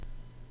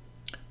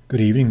Good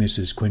evening, this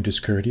is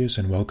Quintus Curtius,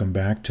 and welcome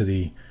back to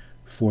the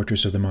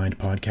Fortress of the Mind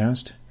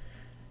podcast.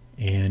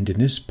 And in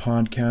this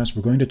podcast,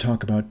 we're going to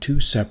talk about two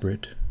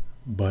separate,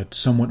 but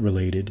somewhat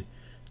related,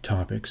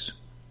 topics.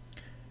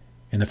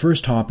 And the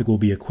first topic will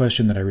be a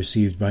question that I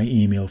received by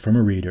email from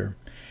a reader.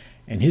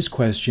 And his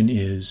question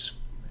is,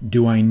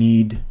 do I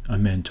need a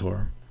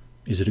mentor?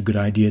 Is it a good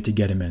idea to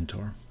get a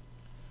mentor?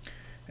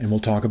 And we'll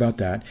talk about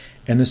that.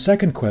 And the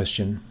second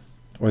question,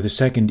 or the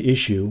second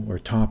issue or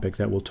topic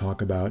that we'll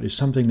talk about, is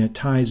something that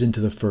ties into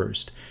the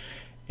first.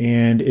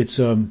 And it's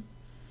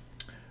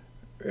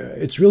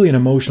really an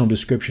emotional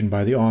description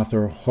by the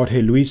author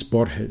Jorge Luis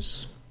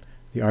Borges,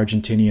 the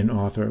Argentinian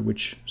author,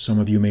 which some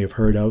of you may have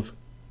heard of.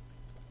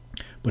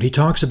 But he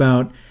talks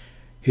about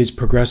his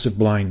progressive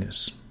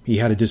blindness. He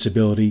had a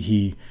disability.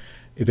 He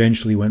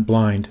eventually went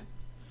blind.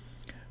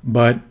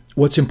 But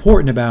what's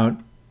important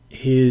about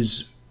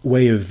his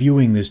way of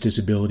viewing this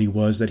disability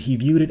was that he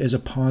viewed it as a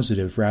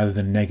positive rather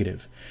than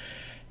negative.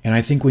 And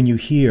I think when you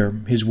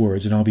hear his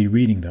words, and I'll be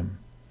reading them,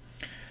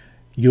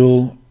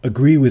 you'll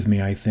agree with me,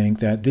 I think,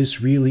 that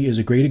this really is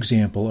a great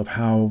example of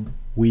how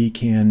we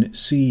can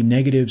see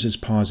negatives as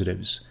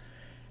positives,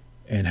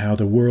 and how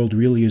the world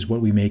really is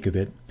what we make of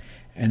it,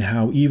 and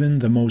how even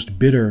the most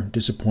bitter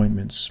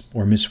disappointments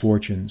or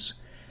misfortunes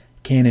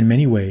can, in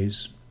many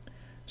ways,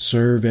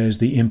 serve as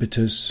the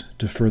impetus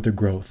to further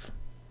growth.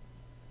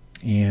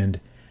 And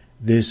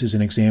this is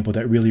an example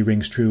that really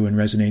rings true and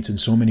resonates in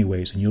so many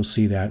ways, and you'll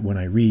see that when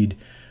I read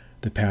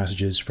the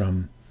passages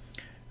from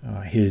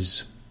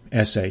his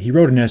essay. He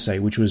wrote an essay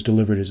which was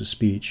delivered as a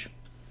speech,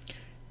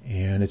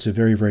 and it's a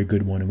very, very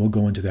good one, and we'll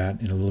go into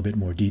that in a little bit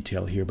more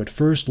detail here. But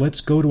first,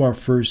 let's go to our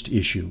first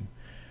issue,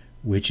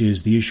 which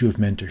is the issue of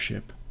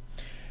mentorship.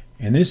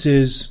 And this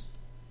is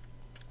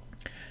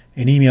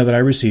an email that I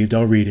received.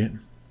 I'll read it.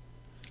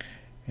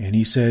 And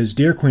he says,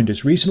 "Dear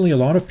Quintus, recently a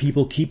lot of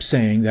people keep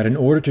saying that in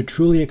order to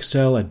truly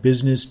excel at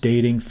business,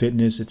 dating,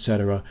 fitness,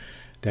 etc.,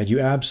 that you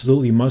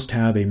absolutely must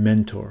have a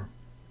mentor.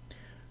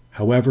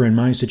 However, in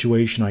my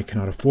situation, I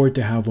cannot afford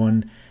to have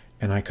one,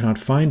 and I cannot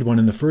find one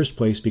in the first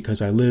place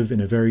because I live in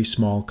a very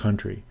small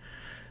country."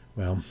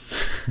 Well,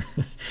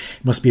 it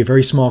must be a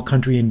very small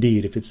country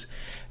indeed if it's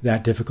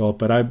that difficult.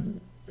 But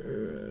I'm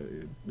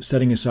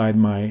setting aside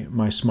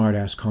my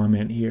smart-ass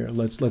comment here.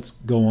 Let's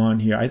go on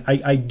here.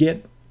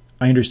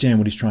 I understand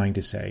what he's trying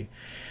to say,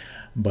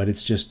 but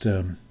it's just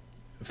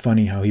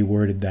funny how he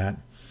worded that.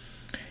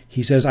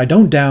 He says, "I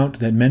don't doubt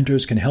that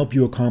mentors can help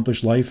you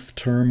accomplish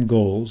life-term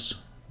goals,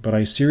 but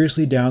I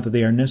seriously doubt that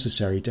they are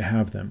necessary to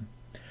have them.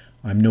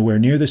 I'm nowhere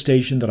near the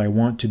station that I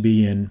want to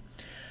be in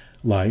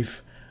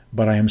life,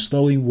 but I am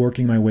slowly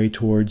working my way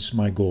towards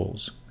my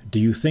goals. Do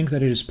you think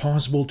that it is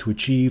possible to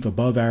achieve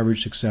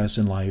above-average success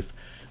in life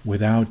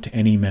without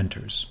any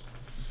mentors?"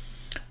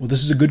 Well,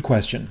 this is a good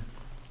question.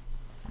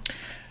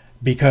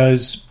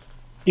 Because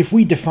if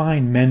we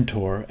define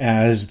mentor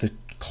as the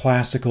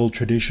classical,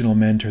 traditional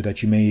mentor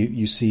that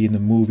you see in the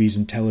movies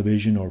and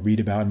television or read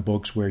about in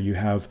books, where you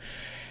have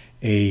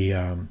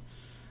a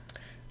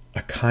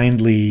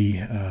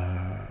kindly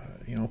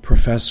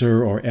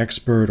professor or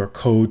expert or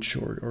coach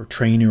or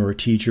trainer or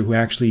teacher who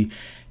actually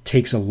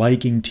takes a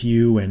liking to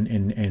you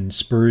and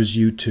spurs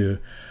you to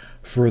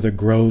further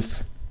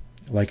growth,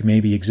 like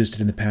maybe existed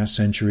in the past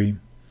century.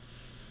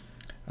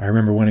 I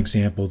remember one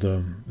example,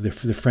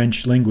 the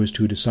French linguist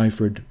who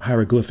deciphered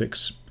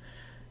hieroglyphics.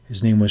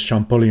 His name was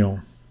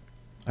Champollion.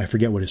 I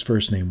forget what his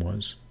first name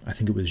was. I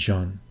think it was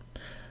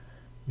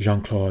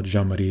Jean-Claude,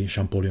 Jean-Marie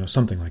Champollion,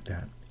 something like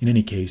that. In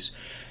any case,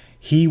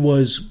 he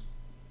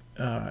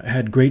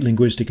had great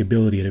linguistic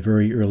ability at a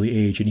very early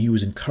age, and he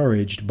was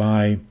encouraged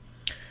by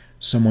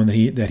someone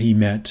that he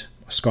met,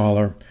 a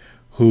scholar,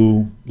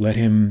 who let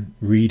him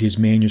read his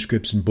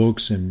manuscripts and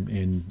books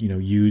and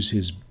use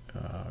his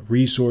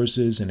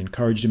resources and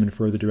encouraged him in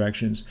further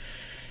directions.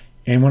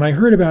 And when I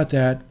heard about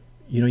that,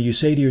 you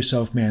say to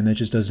yourself, man, that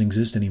just doesn't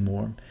exist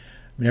anymore. I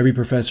mean, every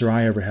professor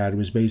I ever had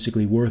was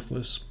basically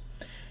worthless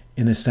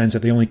in the sense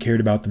that they only cared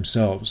about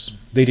themselves.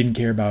 They didn't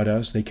care about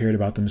us. They cared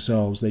about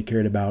themselves. They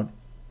cared about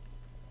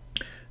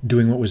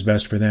doing what was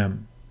best for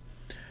them.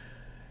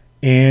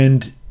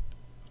 And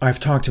I've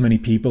talked to many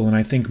people, and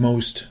I think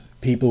most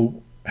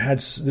people had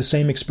the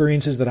same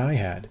experiences that I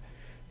had.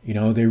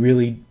 They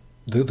really...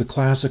 The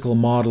classical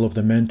model of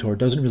the mentor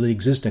doesn't really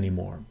exist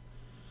anymore.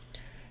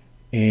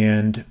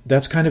 And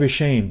that's kind of a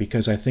shame,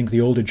 because I think the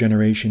older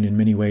generation in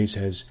many ways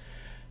has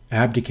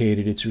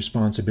abdicated its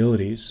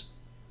responsibilities.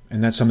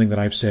 And that's something that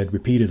I've said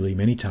repeatedly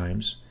many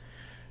times.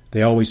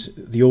 The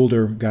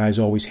older guys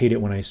always hate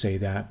it when I say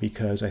that,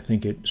 because I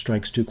think it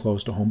strikes too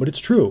close to home. But it's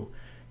true.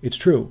 It's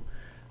true.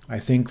 I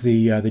think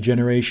the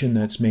generation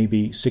that's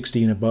maybe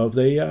 60 and above,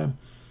 they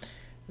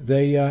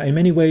in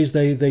many ways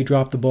they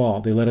dropped the ball.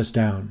 They let us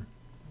down.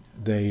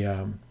 They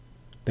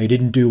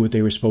didn't do what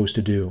they were supposed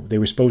to do. They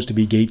were supposed to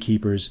be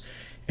gatekeepers,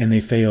 and they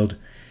failed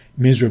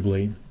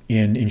miserably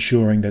in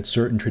ensuring that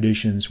certain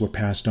traditions were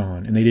passed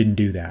on, and they didn't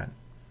do that.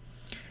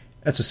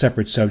 That's a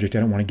separate subject. I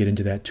don't want to get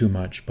into that too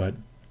much, but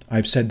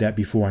I've said that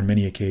before on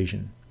many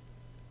occasions.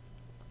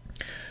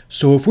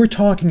 So if we're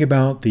talking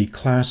about the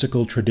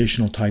classical,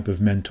 traditional type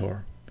of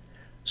mentor,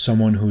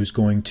 someone who's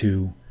going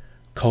to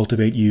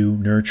cultivate you,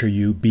 nurture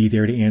you, be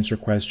there to answer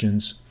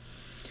questions,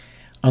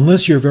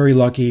 unless you're very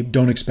lucky,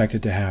 don't expect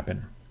it to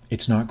happen.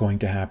 It's not going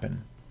to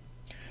happen.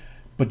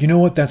 But you know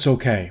what? That's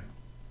okay.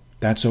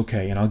 That's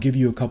okay. And I'll give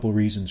you a couple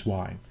reasons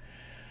why.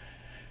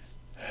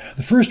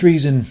 The first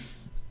reason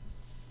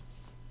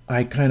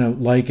I kind of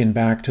liken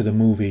back to the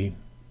movie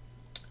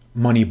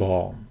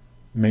Moneyball.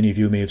 Many of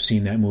you may have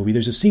seen that movie.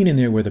 There's a scene in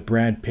there where the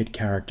Brad Pitt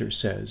character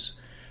says,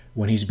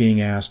 when he's being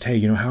asked, hey,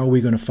 how are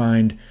we going to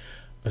find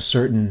a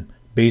certain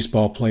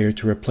baseball player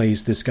to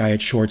replace this guy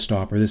at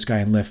shortstop or this guy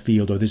in left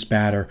field or this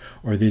batter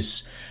or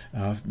this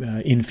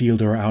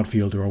infielder or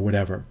outfielder or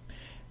whatever.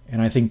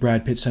 And I think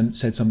Brad Pitt said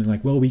something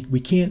like, well, we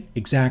can't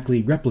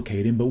exactly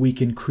replicate him, but we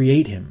can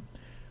create him.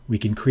 We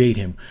can create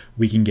him.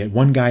 We can get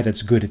one guy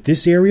that's good at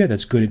this area,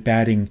 that's good at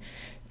batting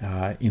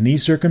in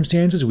these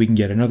circumstances. We can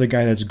get another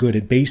guy that's good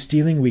at base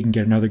stealing. We can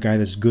get another guy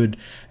that's good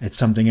at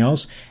something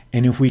else.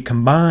 And if we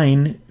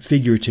combine,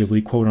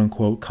 figuratively, quote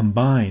unquote,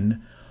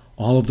 combine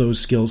all of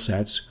those skill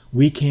sets,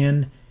 we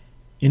can,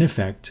 in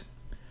effect,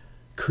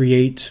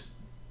 create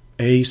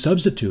a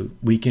substitute.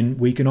 We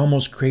can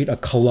almost create a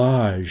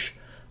collage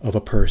of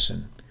a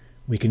person.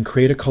 We can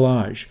create a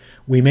collage.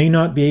 We may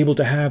not be able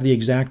to have the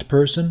exact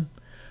person,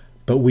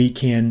 but we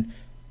can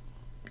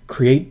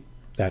create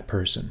that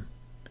person.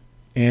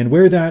 And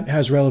where that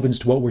has relevance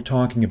to what we're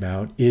talking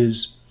about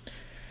is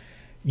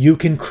you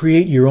can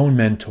create your own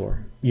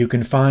mentor. You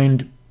can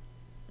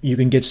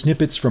get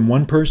snippets from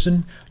one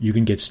person. You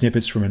can get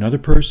snippets from another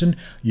person.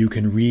 You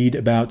can read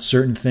about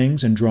certain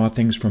things and draw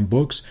things from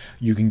books.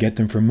 You can get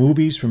them from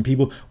movies, from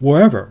people,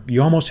 wherever.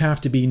 You almost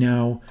have to be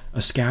now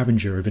a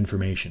scavenger of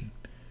information.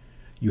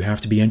 You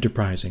have to be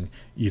enterprising.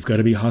 You've got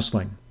to be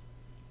hustling.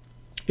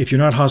 If you're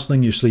not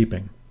hustling, you're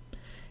sleeping.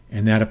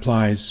 And that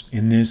applies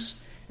in this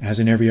as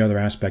in every other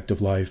aspect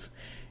of life.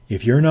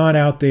 If you're not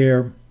out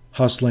there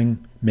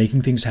hustling,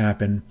 making things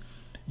happen,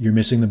 you're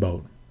missing the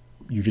boat.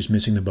 You're just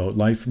missing the boat.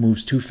 Life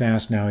moves too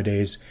fast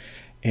nowadays,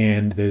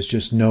 and there's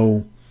just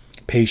no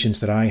patience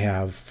that I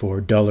have for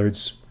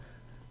dullards,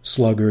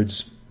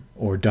 sluggards,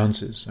 or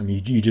dunces. I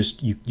mean, you just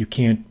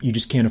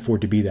can't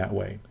afford to be that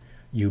way.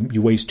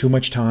 You waste too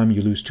much time,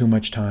 you lose too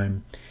much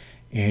time,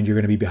 and you're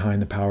going to be behind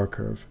the power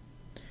curve.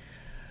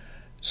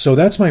 So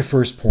that's my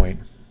first point.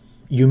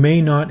 You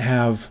may not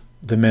have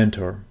the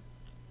mentor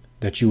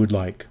that you would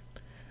like,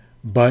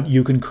 but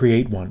you can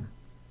create one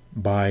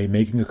by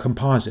making a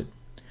composite.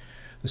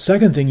 The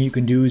second thing you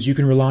can do is you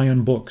can rely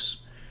on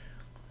books,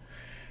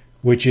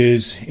 which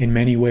is, in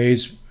many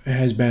ways,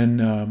 has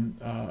been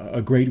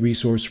a great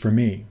resource for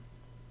me.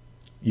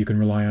 You can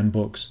rely on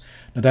books.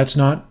 Now, that's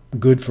not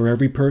good for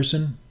every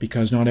person,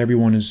 because not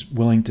everyone is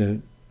willing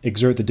to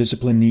exert the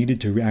discipline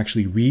needed to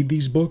actually read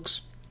these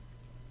books.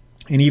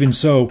 And even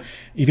so,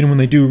 even when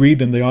they do read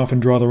them, they often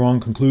draw the wrong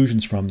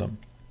conclusions from them.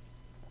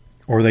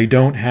 Or they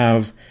don't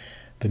have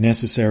the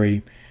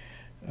necessary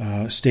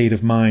state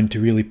of mind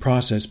to really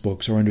process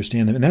books or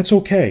understand them. And that's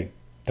okay.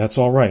 That's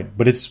all right.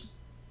 But it's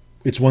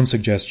one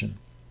suggestion.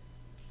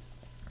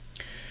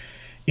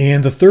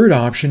 And the third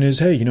option is,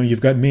 hey,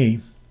 you've got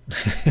me.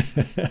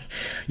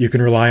 You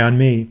can rely on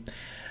me.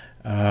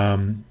 I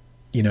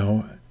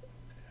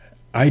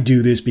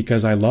do this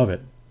because I love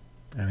it.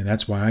 I mean,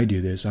 that's why I do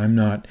this.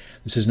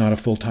 This is not a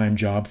full-time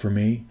job for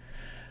me.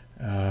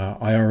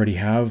 I already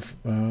have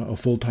a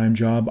full-time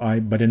job.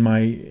 But in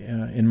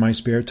my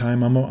spare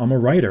time, I'm a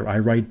writer. I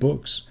write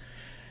books,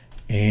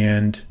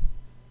 and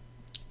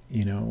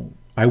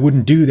I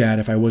wouldn't do that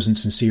if I wasn't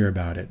sincere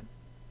about it.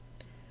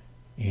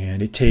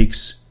 And it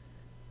takes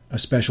a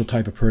special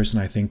type of person,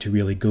 I think, to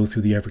really go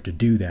through the effort to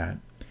do that.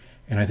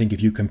 And I think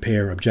if you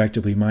compare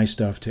objectively my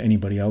stuff to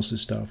anybody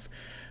else's stuff,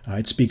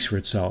 it speaks for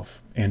itself.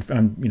 And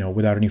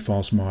without any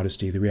false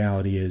modesty, the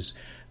reality is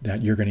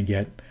that you're going to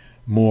get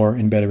more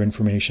and better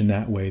information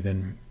that way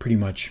than pretty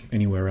much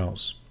anywhere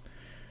else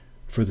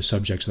for the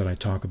subjects that I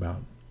talk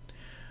about.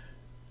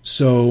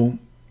 So,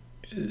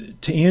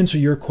 to answer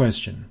your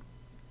question,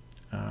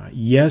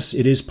 yes,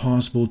 it is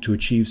possible to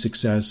achieve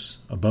success,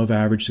 above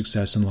average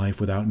success in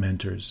life without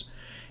mentors.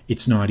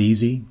 It's not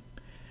easy.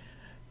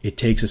 It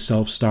takes a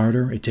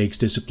self-starter. It takes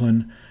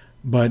discipline.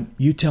 But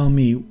you tell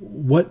me,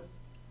 what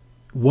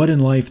in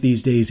life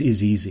these days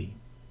is easy?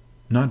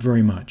 Not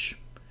very much.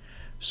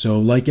 So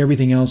like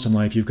everything else in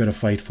life, you've got to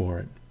fight for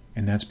it.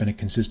 And that's been a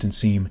consistent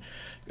theme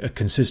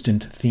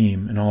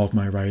in all of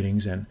my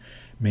writings and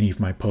many of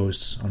my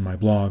posts on my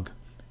blog,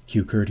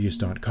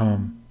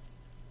 qcurtius.com.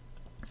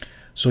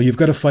 So you've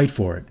got to fight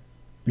for it.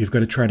 You've got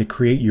to try to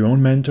create your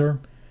own mentor.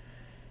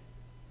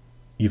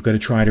 You've got to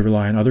try to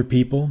rely on other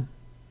people.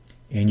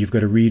 And you've got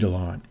to read a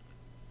lot.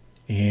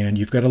 And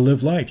you've got to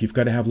live life. You've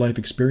got to have life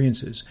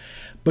experiences.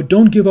 But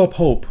don't give up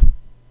hope.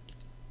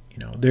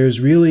 There's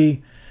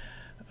really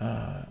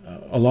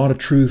a lot of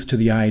truth to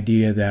the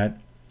idea that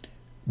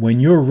when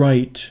you're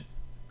right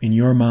in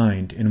your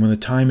mind and when the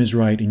time is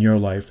right in your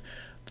life,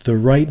 the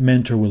right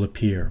mentor will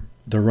appear.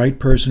 The right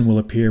person will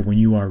appear when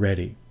you are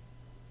ready.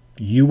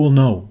 You will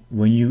know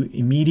when you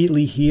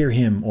immediately hear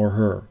him or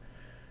her.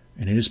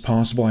 And it is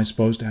possible, I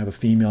suppose, to have a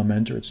female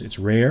mentor. It's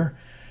rare,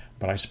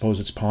 but I suppose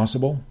it's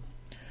possible.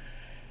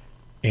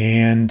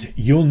 And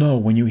you'll know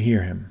when you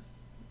hear him.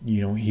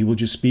 He will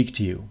just speak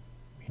to you.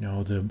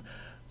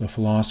 The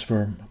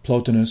philosopher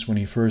Plotinus, when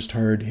he first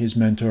heard his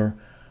mentor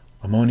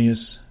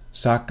Ammonius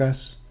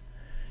Saccas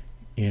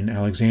in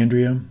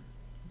Alexandria,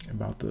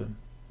 about the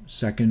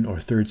 2nd or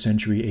 3rd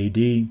century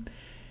AD,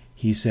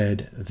 he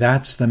said,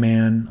 "That's the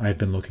man I've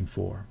been looking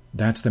for.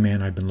 That's the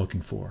man I've been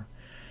looking for."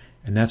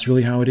 And that's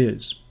really how it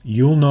is.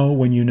 You'll know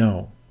when you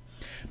know.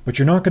 But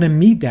you're not going to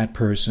meet that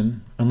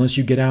person unless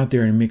you get out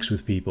there and mix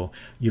with people.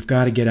 You've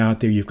got to get out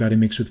there. You've got to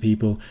mix with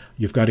people.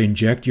 You've got to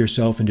inject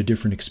yourself into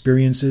different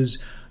experiences.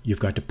 You've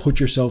got to put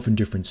yourself in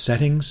different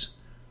settings.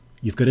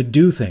 You've got to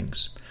do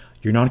things.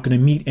 You're not going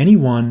to meet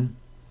anyone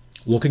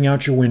looking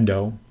out your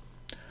window,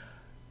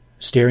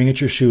 staring at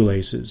your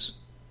shoelaces,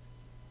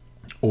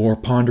 or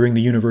pondering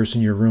the universe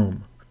in your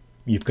room.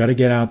 You've got to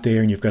get out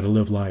there and you've got to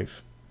live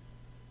life.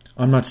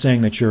 I'm not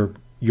saying that you're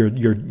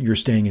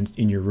staying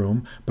in your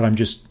room, but I'm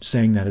just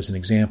saying that as an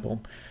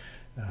example,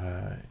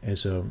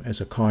 as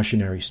a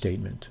cautionary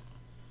statement.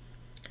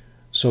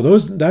 So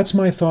that's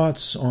my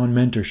thoughts on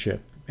mentorship.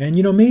 And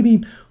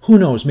maybe, who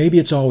knows, maybe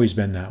it's always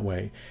been that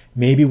way.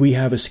 Maybe we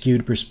have a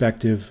skewed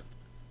perspective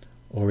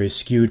or a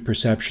skewed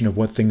perception of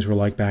what things were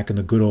like back in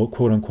the good old,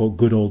 quote unquote,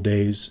 good old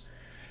days.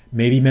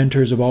 Maybe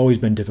mentors have always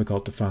been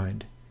difficult to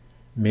find.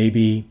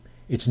 Maybe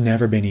it's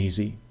never been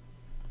easy.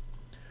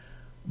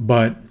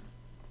 But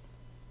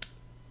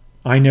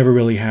I never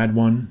really had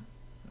one.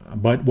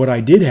 But what I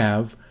did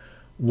have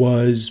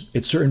was,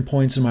 at certain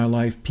points in my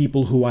life,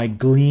 people who I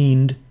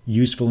gleaned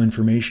useful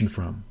information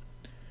from.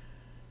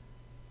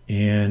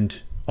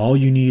 And all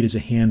you need is a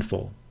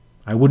handful.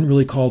 I wouldn't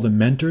really call them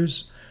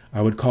mentors.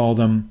 I would call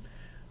them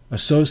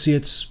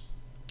associates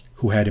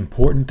who had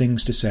important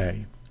things to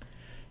say.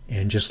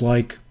 And just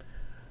like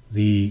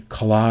the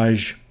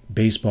collage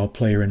baseball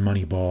player in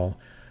Moneyball,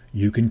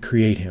 you can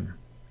create him.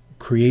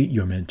 Create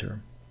your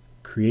mentor.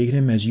 Create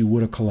him as you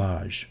would a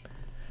collage.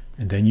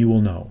 And then you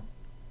will know.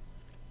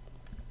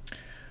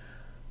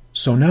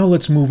 So now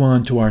let's move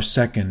on to our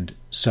second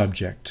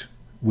subject,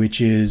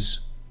 which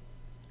is,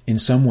 in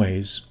some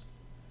ways,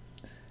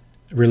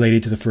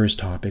 related to the first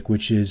topic,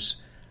 which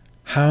is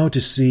how to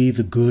see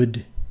the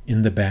good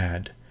in the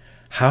bad.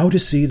 How to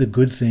see the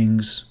good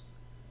things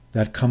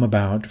that come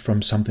about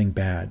from something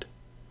bad.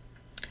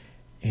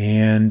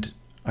 And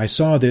I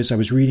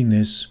was reading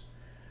this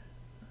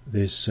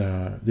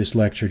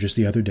lecture just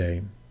the other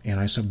day, and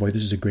I said, boy,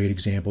 this is a great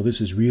example. This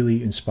is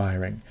really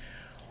inspiring.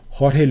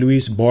 Jorge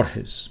Luis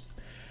Borges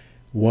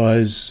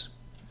was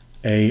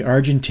an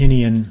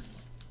Argentinian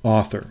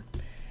author,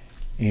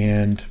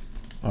 and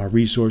our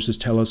resources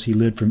tell us he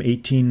lived from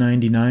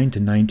 1899 to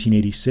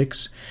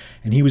 1986,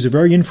 and he was a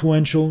very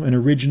influential and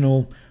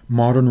original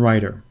modern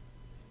writer.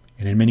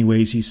 And in many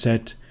ways he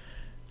set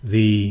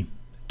the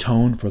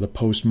tone for the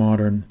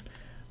postmodern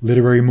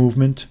literary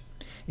movement.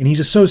 And he's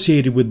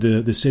associated with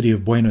the city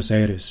of Buenos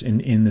Aires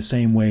in the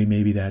same way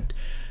maybe that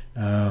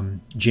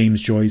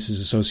James Joyce is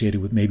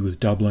associated with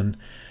Dublin,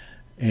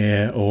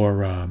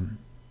 or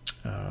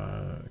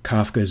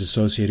Kafka is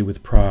associated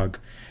with Prague.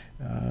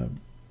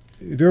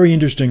 Very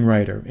interesting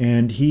writer,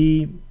 and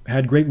he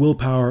had great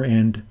willpower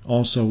and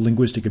also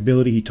linguistic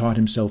ability. He taught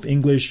himself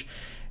English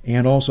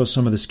and also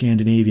some of the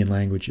Scandinavian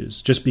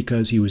languages, just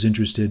because he was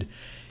interested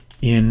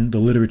in the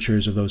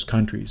literatures of those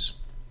countries.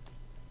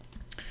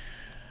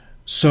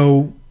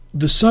 So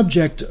the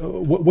subject,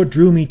 what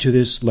drew me to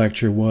this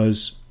lecture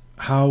was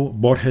how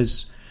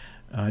Borges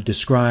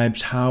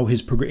describes how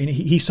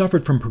he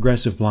suffered from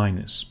progressive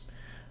blindness.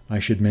 I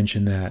should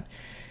mention that.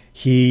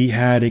 He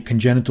had a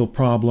congenital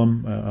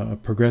problem, a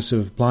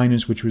progressive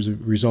blindness, which was a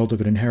result of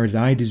an inherited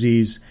eye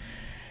disease,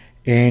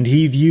 and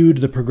he viewed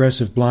the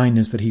progressive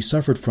blindness that he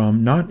suffered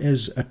from not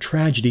as a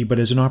tragedy, but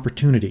as an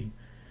opportunity.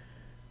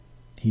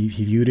 He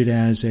viewed it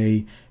as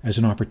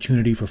an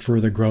opportunity for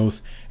further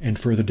growth and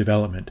further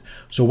development.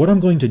 So what I'm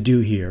going to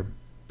do here,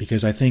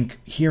 because I think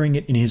hearing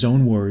it in his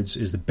own words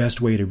is the best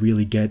way to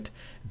really get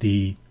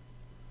the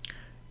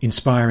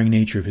inspiring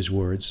nature of his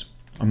words,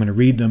 I'm going to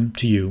read them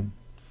to you.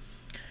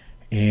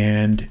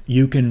 And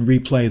you can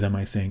replay them,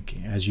 I think,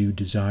 as you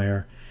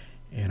desire.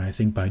 And I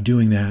think by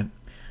doing that,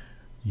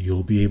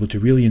 you'll be able to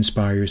really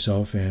inspire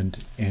yourself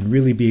and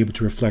really be able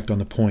to reflect on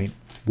the point,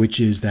 which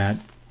is that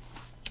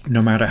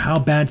no matter how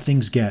bad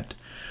things get,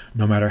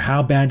 no matter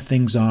how bad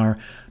things are,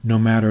 no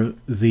matter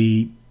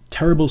the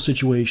terrible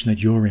situation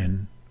that you're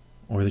in,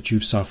 or that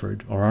you've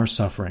suffered, or are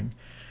suffering,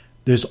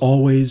 there's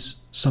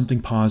always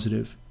something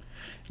positive.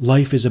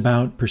 Life is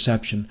about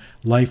perception.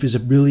 Life is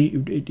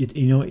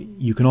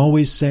you can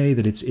always say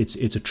that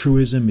it's a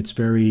truism. It's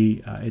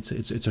very it's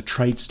a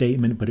trite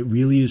statement, but it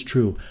really is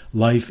true.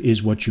 Life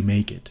is what you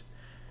make it,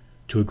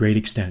 to a great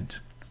extent.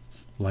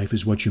 Life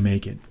is what you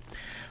make it.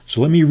 So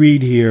let me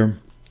read here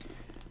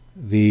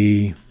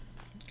the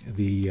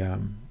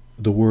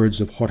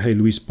words of Jorge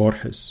Luis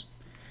Borges,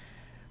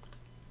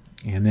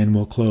 and then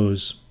we'll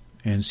close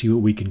and see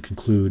what we can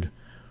conclude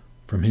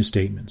from his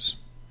statements.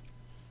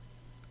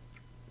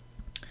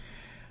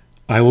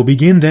 I will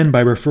begin then by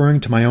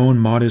referring to my own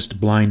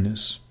modest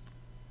blindness.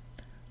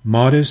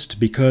 Modest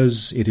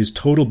because it is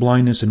total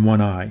blindness in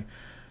one eye,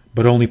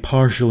 but only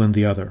partial in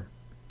the other.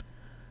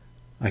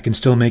 I can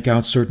still make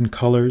out certain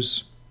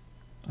colors.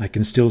 I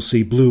can still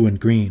see blue and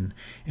green,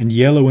 and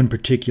yellow in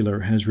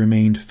particular has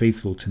remained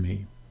faithful to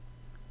me.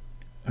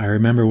 I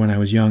remember when I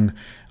was young,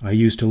 I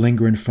used to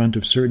linger in front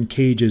of certain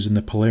cages in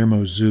the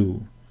Palermo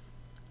Zoo,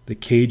 the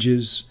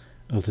cages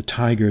of the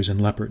tigers and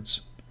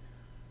leopards.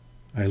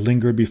 I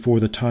lingered before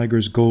the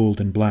tigers gold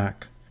and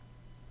black.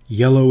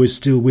 Yellow is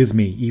still with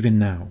me, even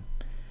now.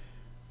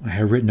 I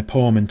have written a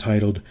poem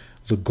entitled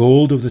The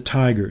Gold of the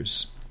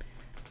Tigers,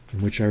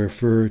 in which I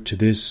refer to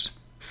this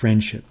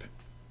friendship.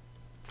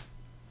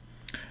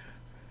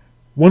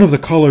 One of the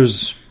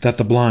colors that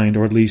the blind,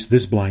 or at least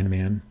this blind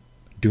man,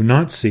 do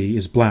not see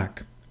is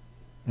black.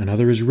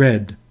 Another is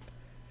red.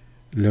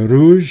 Le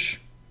rouge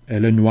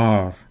et le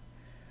noir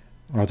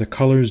are the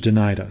colors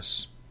denied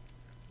us.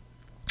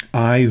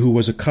 I, who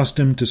was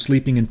accustomed to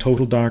sleeping in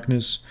total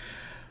darkness,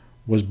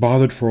 was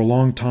bothered for a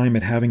long time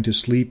at having to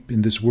sleep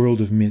in this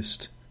world of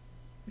mist,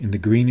 in the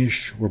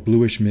greenish or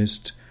bluish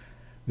mist,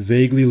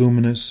 vaguely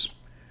luminous,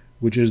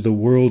 which is the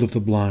world of the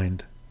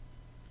blind.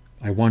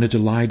 I wanted to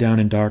lie down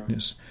in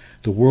darkness.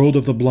 The world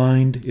of the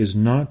blind is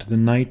not the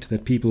night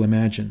that people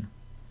imagine.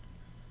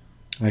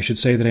 I should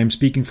say that I am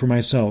speaking for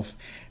myself,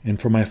 and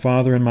for my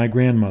father and my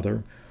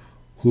grandmother,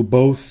 who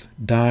both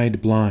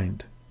died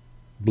blind,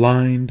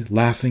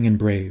 laughing and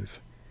brave,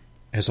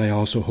 as I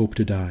also hope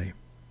to die.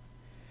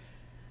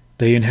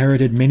 They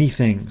inherited many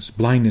things,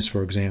 blindness,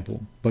 for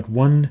example, but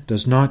one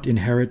does not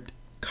inherit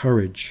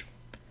courage.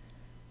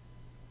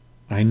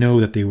 I know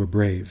that they were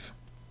brave.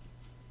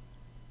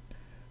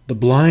 The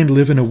blind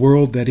live in a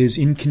world that is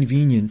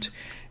inconvenient,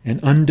 an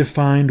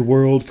undefined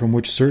world from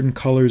which certain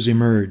colors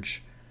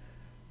emerge.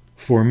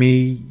 For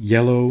me,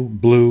 yellow,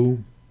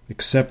 blue,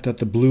 except that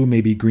the blue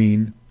may be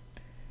green,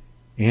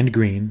 and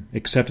green,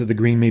 except that the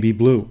green may be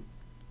blue.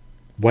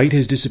 White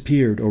has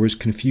disappeared or is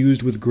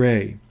confused with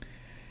gray,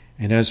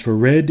 and as for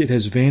red, it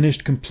has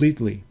vanished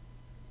completely.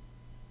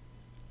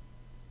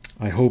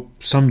 I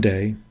hope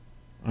someday,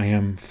 I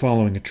am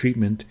following a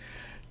treatment,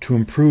 to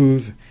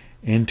improve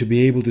and to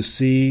be able to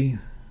see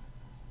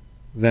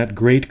that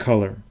great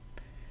color,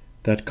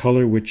 that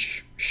color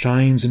which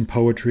shines in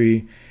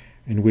poetry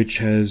and which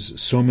has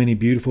so many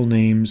beautiful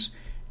names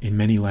in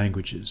many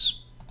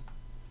languages.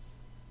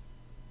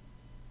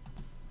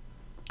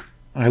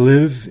 I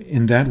live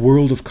in that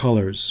world of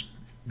colors,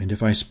 and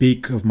if I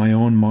speak of my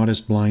own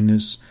modest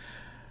blindness,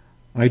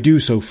 I do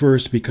so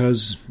first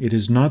because it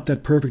is not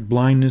that perfect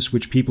blindness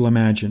which people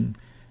imagine,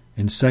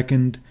 and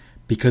second,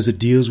 because it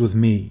deals with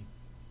me.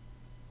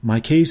 My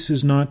case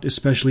is not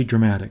especially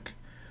dramatic.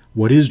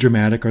 What is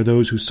dramatic are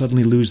those who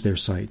suddenly lose their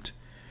sight.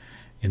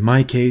 In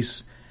my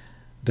case,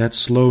 that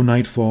slow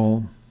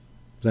nightfall,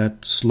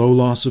 that slow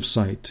loss of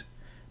sight,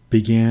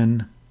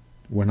 began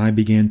when I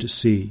began to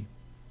see.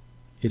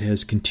 It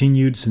has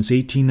continued since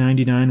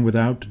 1899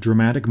 without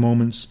dramatic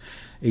moments,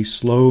 a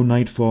slow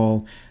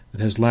nightfall that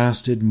has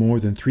lasted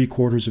more than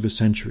 3/4 of a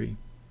century.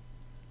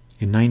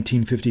 In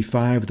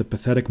 1955, the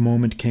pathetic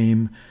moment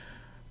came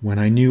when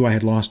I knew I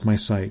had lost my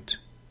sight,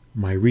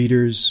 my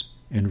readers'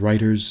 and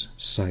writers'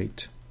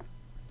 sight.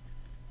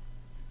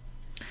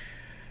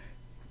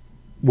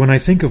 When I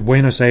think of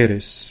Buenos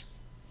Aires,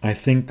 I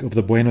think of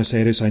the Buenos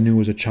Aires I knew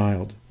as a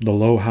child, the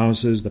low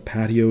houses, the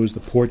patios,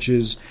 the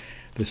porches,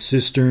 the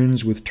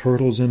cisterns with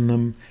turtles in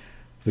them,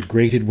 the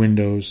grated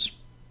windows.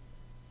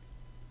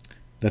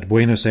 That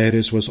Buenos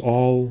Aires was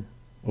all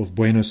of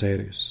Buenos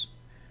Aires.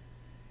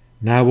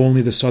 Now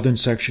only the southern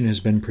section has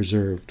been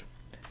preserved.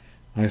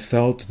 I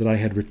felt that I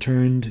had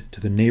returned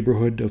to the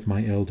neighborhood of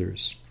my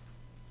elders.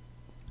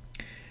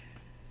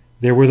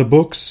 There were the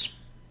books,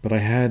 but I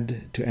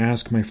had to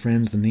ask my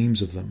friends the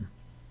names of them.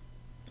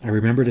 I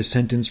remembered a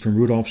sentence from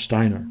Rudolf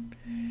Steiner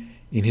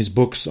in his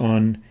books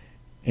on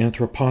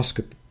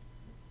anthroposophy,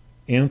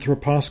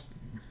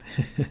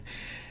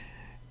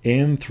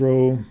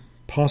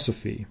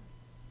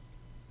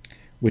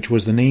 which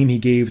was the name he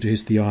gave to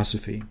his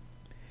theosophy.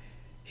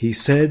 He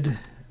said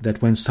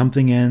that when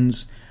something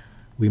ends,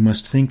 we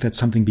must think that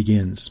something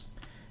begins.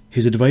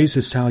 His advice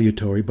is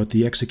salutary, but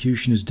the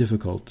execution is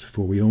difficult,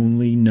 for we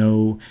only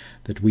know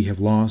that we have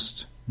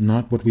lost,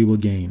 not what we will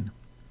gain.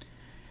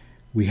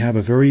 We have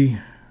a very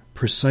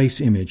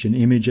precise image, an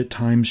image at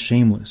times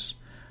shameless,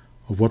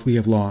 of what we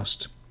have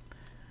lost,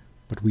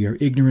 but we are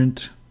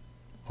ignorant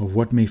of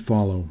what may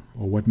follow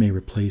or what may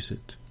replace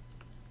it.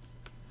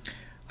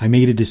 I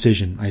made a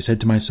decision. I said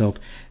to myself,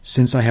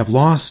 since I have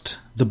lost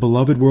the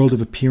beloved world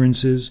of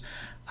appearances,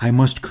 I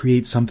must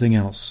create something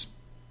else.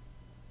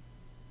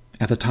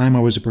 At the time I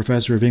was a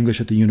professor of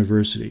English at the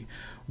university.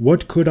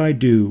 What could I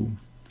do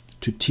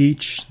to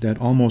teach that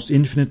almost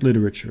infinite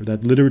literature,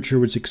 that literature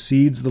which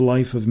exceeds the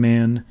life of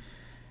man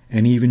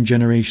and even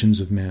generations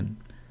of men?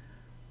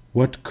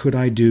 What could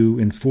I do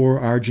in 4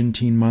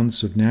 Argentine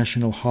months of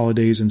national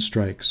holidays and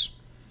strikes?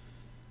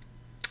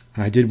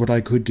 I did what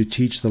I could to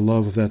teach the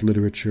love of that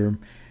literature,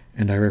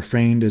 and I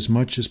refrained as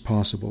much as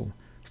possible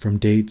from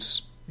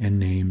dates and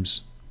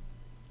names.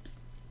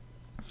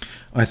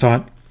 I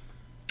thought,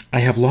 I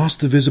have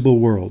lost the visible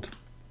world,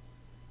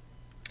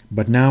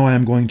 but now I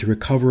am going to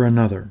recover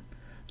another,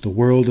 the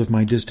world of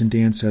my distant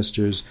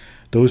ancestors,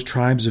 those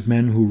tribes of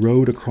men who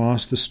rode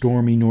across the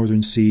stormy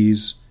northern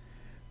seas,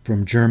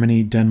 from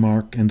Germany,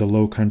 Denmark, and the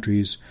Low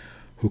Countries,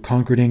 who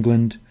conquered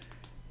England,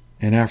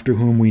 and after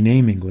whom we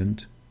name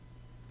England,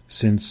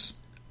 since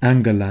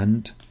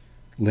Angeland,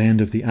 land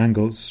of the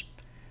Angles,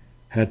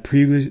 had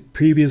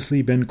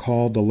previously been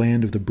called the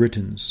land of the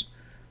Britons,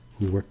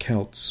 who were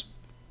Celts.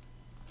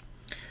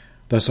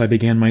 Thus I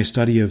began my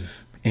study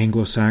of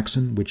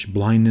Anglo-Saxon, which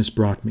blindness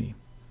brought me.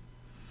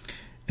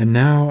 And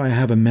now I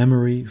have a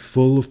memory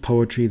full of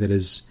poetry that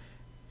is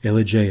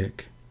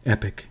elegiac,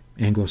 epic,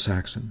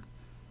 Anglo-Saxon.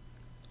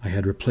 I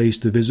had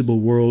replaced the visible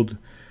world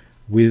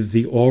with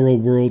the oral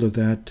world of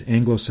that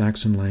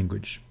Anglo-Saxon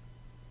language.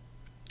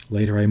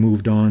 Later I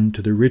moved on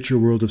to the richer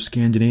world of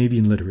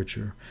Scandinavian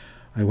literature.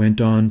 I went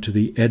on to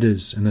the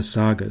Eddas and the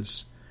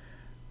Sagas.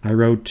 I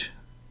wrote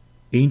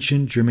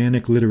ancient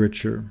Germanic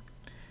literature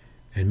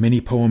and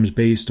many poems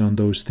based on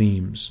those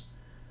themes,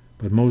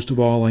 but most of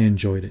all I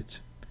enjoyed it.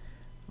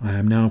 I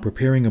am now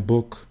preparing a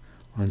book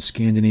on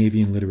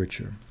Scandinavian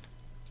literature.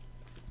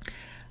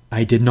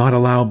 I did not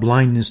allow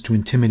blindness to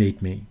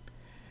intimidate me,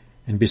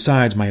 and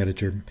besides, my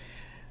editor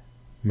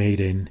made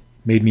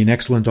me an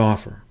excellent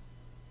offer.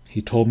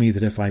 He told me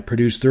that if I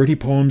produced 30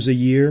 poems a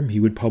year, he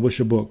would publish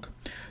a book.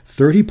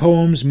 30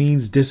 poems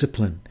means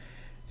discipline,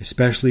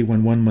 especially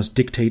when one must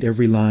dictate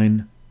every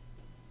line,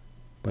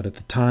 but at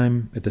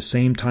the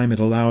same time it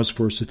allows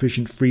for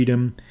sufficient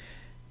freedom,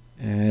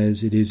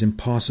 as it is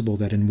impossible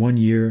that in 1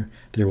 year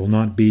there will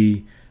not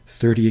be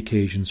 30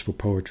 occasions for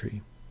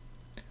poetry.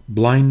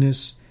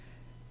 Blindness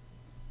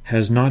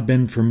has not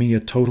been for me a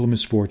total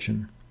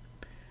misfortune.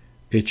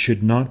 It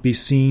should not be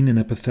seen in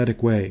a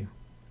pathetic way.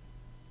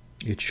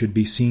 It should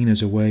be seen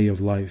as a way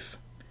of life,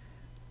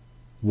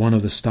 one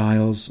of the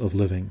styles of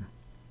living.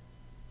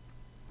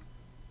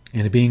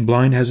 And being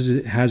blind has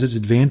its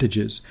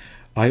advantages.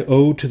 I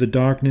owe to the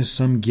darkness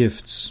some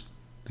gifts,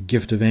 the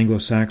gift of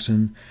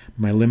Anglo-Saxon,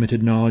 my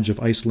limited knowledge of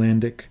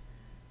Icelandic,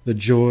 the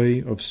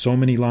joy of so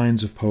many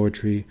lines of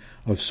poetry,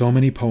 of so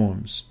many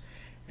poems,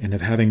 and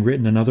of having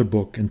written another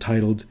book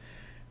entitled,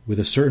 with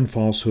a certain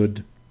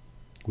falsehood,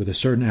 with a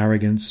certain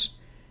arrogance,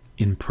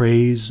 In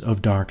Praise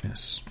of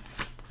Darkness.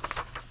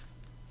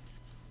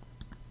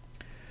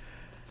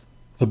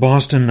 The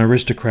Boston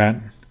aristocrat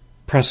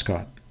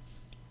Prescott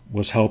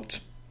was helped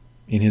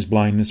in his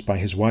blindness by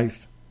his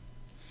wife.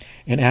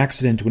 An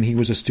accident when he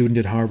was a student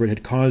at Harvard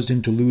had caused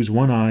him to lose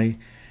one eye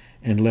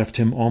and left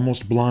him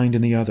almost blind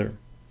in the other.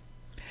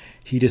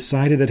 He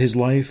decided that his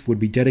life would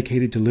be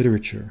dedicated to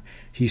literature.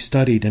 He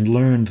studied and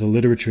learned the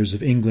literatures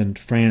of England,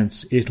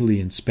 France,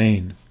 Italy, and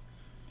Spain.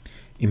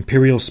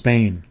 Imperial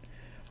Spain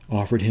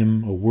offered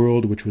him a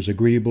world which was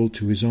agreeable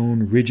to his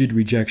own rigid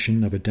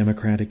rejection of a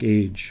democratic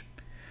age.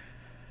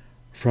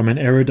 From an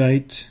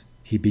erudite,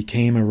 he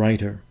became a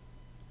writer,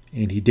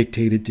 and he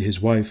dictated to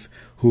his wife,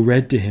 who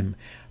read to him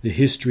the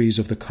histories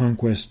of the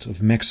conquest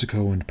of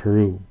Mexico and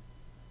Peru,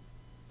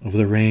 of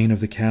the reign of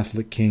the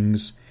Catholic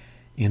kings,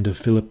 and of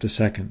Philip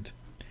II.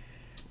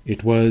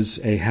 It was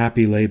a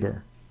happy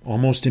labor,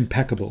 almost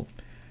impeccable,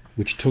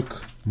 which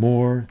took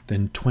more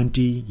than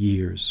 20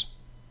 years.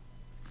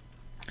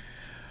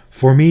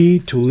 For me,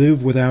 to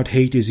live without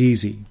hate is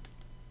easy,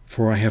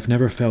 for I have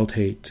never felt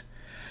hate.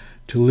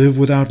 To live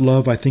without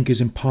love, I think, is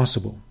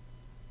impossible,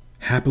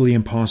 happily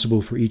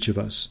impossible for each of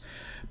us.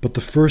 But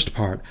the first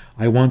part,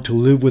 I want to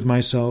live with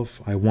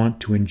myself, I want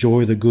to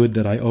enjoy the good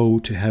that I owe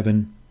to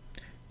heaven.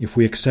 If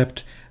we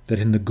accept that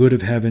in the good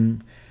of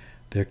heaven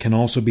there can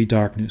also be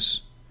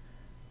darkness,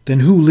 then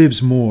who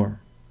lives more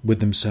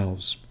with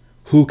themselves?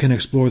 Who can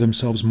explore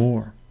themselves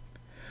more?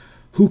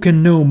 Who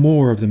can know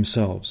more of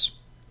themselves?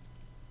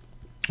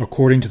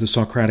 According to the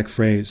Socratic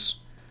phrase,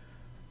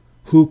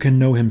 who can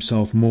know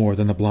himself more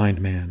than the blind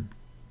man?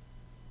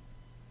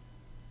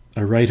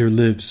 A writer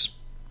lives.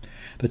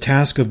 The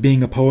task of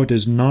being a poet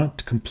is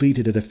not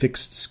completed at a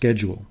fixed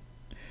schedule.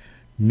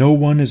 No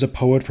one is a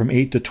poet from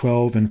 8 to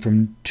 12 and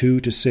from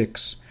 2 to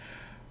 6.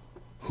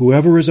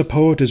 Whoever is a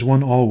poet is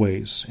one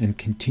always, and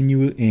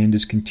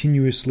is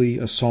continuously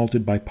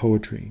assaulted by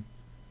poetry.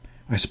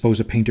 I suppose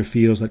a painter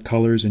feels that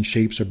colors and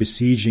shapes are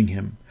besieging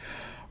him,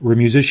 or a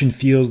musician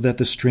feels that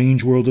the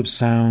strange world of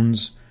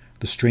sounds,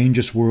 the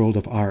strangest world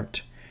of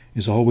art,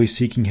 is always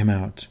seeking him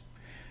out,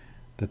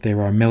 that there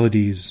are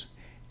melodies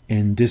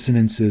and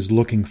dissonances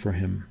looking for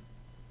him.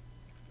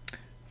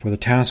 For the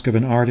task of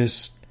an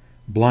artist,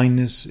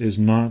 blindness is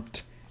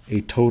not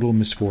a total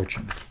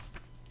misfortune.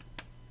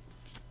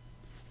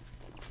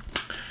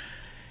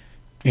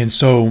 And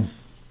so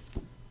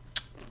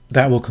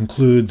that will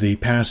conclude the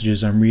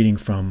passages I'm reading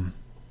from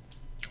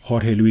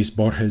Jorge Luis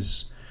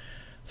Borges'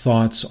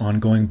 thoughts on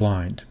going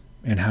blind,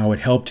 and how it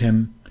helped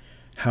him,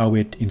 how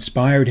it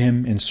inspired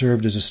him and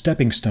served as a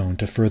stepping stone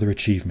to further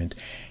achievement.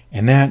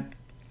 And that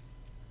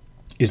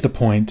is the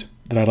point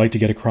that I'd like to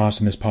get across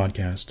in this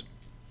podcast.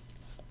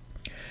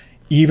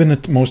 Even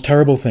the most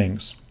terrible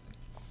things,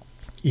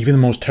 even the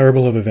most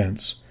terrible of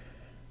events,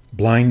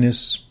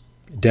 blindness,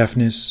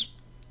 deafness,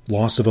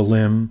 loss of a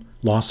limb,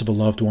 loss of a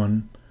loved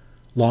one,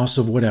 loss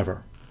of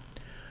whatever,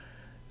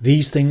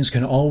 these things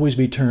can always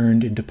be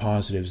turned into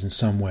positives in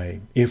some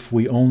way if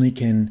we only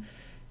can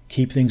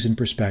keep things in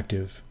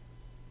perspective,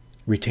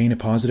 retain a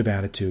positive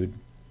attitude,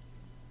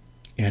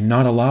 and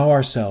not allow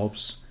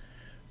ourselves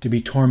to be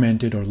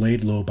tormented or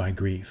laid low by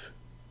grief.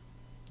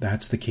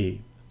 That's the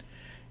key.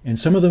 And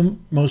some of the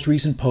most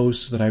recent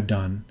posts that I've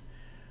done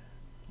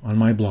on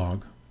my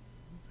blog,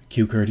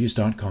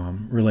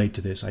 qcurtius.com, relate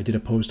to this. I did a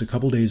post a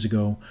couple days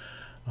ago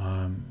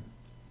on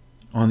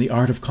the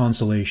art of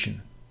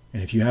consolation.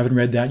 And if you haven't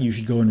read that, you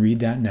should go and read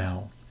that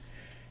now.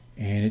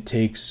 And it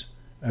takes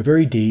a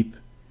very deep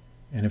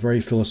and a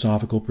very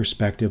philosophical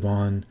perspective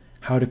on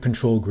how to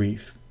control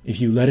grief. If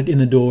you let it in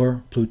the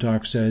door,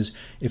 Plutarch says,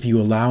 if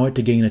you allow it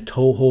to gain a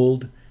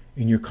toehold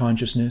in your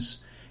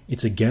consciousness,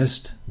 it's a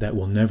guest that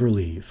will never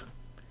leave.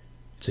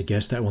 It's a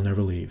guest that will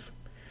never leave.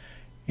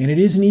 And it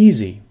isn't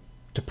easy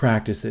to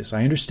practice this.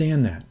 I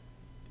understand that.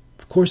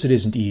 Of course it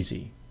isn't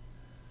easy.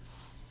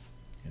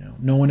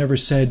 No one ever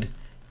said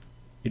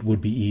it would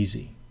be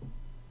easy.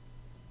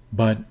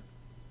 But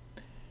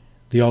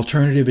the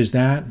alternative is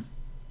that,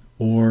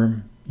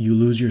 or you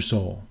lose your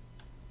soul.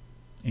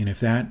 And if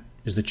that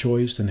is the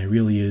choice, then there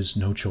really is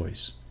no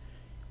choice.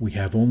 We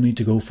have only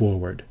to go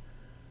forward.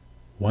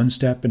 One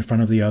step in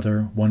front of the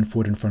other, one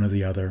foot in front of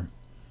the other.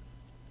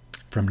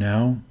 From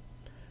now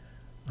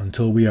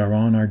until we are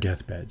on our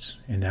deathbeds,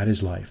 and that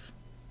is life.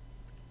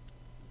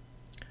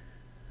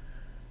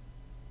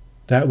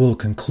 That will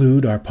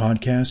conclude our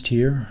podcast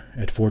here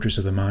at Fortress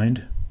of the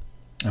Mind.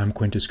 I'm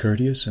Quintus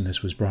Curtius, and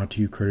this was brought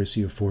to you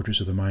courtesy of Fortress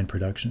of the Mind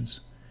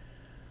Productions.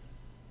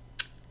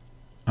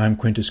 I'm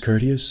Quintus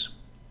Curtius.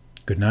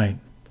 Good night.